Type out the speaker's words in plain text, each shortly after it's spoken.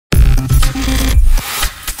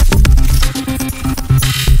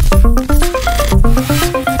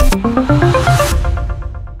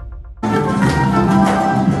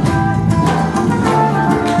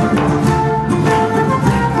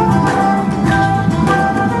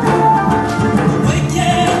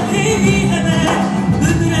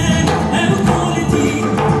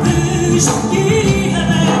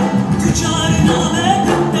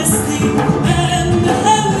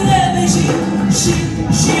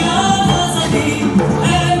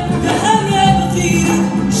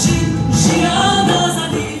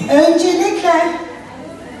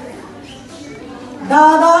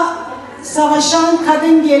uğraşan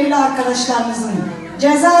kadın gerili arkadaşlarımızın,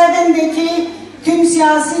 cezaevindeki tüm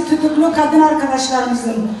siyasi tutuklu kadın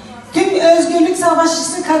arkadaşlarımızın, tüm özgürlük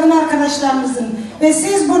savaşçısı kadın arkadaşlarımızın ve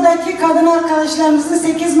siz buradaki kadın arkadaşlarımızın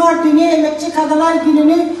 8 Mart Dünya Emekçi Kadınlar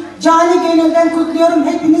Günü'nü canı gönülden kutluyorum.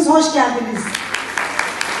 Hepiniz hoş geldiniz.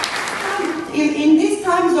 In these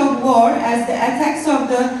times of war, as the attacks of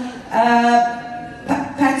the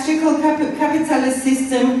patriarchal capitalist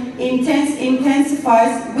system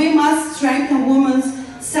intensifies, we must strengthen women's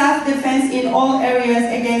self-defense in all areas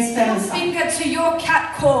against femicide. Middle finger to your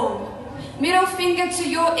catcall. Middle finger to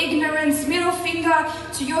your ignorance. Middle finger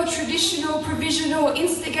to your traditional, provisional,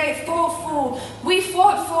 instigate, thoughtful. We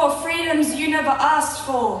fought for freedoms you never asked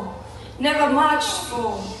for, never marched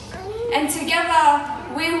for. And together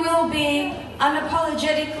we will be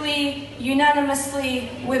unapologetically, unanimously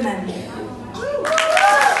women.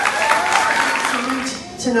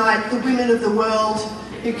 Tonight, the women of the world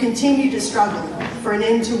who continue to struggle for an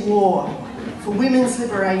end to war, for women's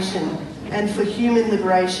liberation and for human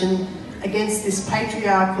liberation against this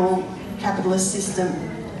patriarchal capitalist system.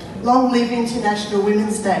 Long live International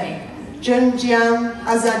Women's Day. Junjian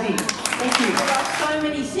Azadi. Thank you. There are so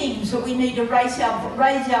many things that we need to raise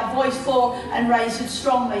our voice for and raise it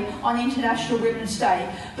strongly on International Women's Day.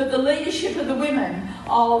 But the leadership of the women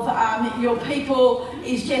of your people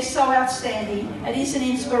is just so outstanding. It is an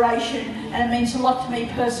inspiration and it means a lot to me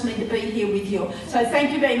personally to be here with you. So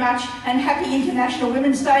thank you very much and happy International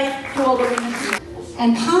Women's Day to all the women here.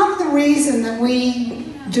 And part of the reason that we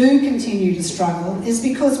do continue to struggle is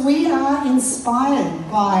because we are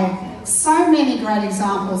inspired by so many great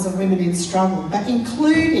examples of women in struggle, but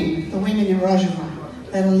including the women in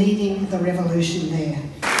Rojava that are leading the revolution there.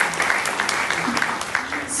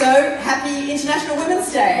 So, happy International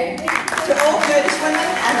Women's Day to all Kurdish women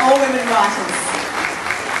and all women writers.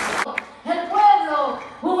 El pueblo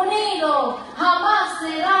unido jamás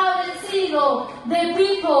será vencido. The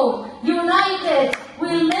people united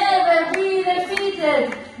will never be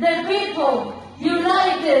defeated. The people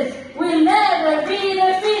united will never be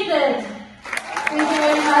defeated. Thank you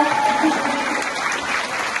very much.